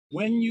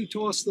when you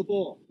toss the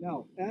ball.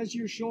 Now, as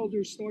your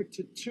shoulders start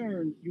to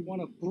turn, you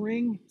want to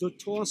bring the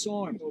toss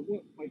arm. So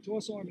look, my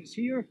toss arm is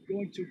here,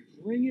 going to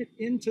bring it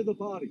into the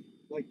body.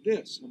 Like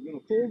this. I'm going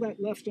to pull that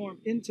left arm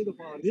into the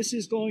body. This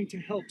is going to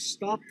help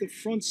stop the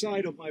front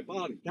side of my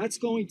body. That's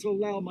going to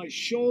allow my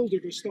shoulder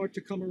to start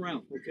to come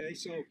around. Okay,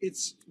 so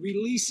it's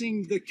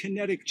releasing the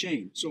kinetic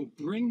chain. So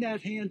bring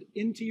that hand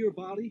into your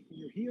body.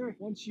 When you're here,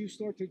 once you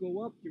start to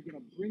go up, you're going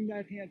to bring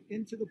that hand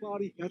into the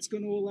body. That's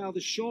going to allow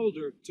the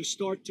shoulder to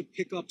start to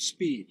pick up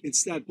speed.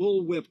 It's that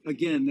bullwhip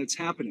again that's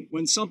happening.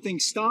 When something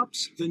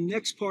stops, the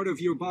next part of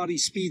your body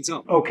speeds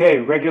up. Okay,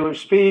 regular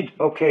speed.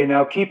 Okay,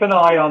 now keep an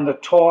eye on the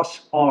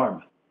toss arm.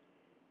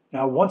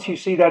 Now, once you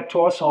see that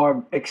toss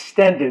arm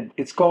extended,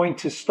 it's going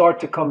to start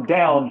to come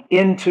down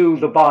into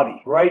the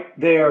body. Right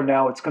there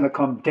now, it's going to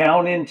come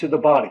down into the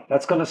body.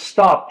 That's going to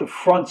stop the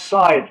front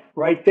side.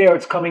 Right there,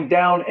 it's coming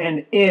down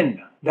and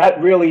in.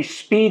 That really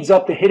speeds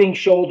up the hitting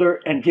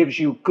shoulder and gives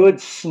you good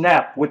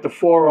snap with the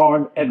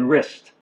forearm and wrist.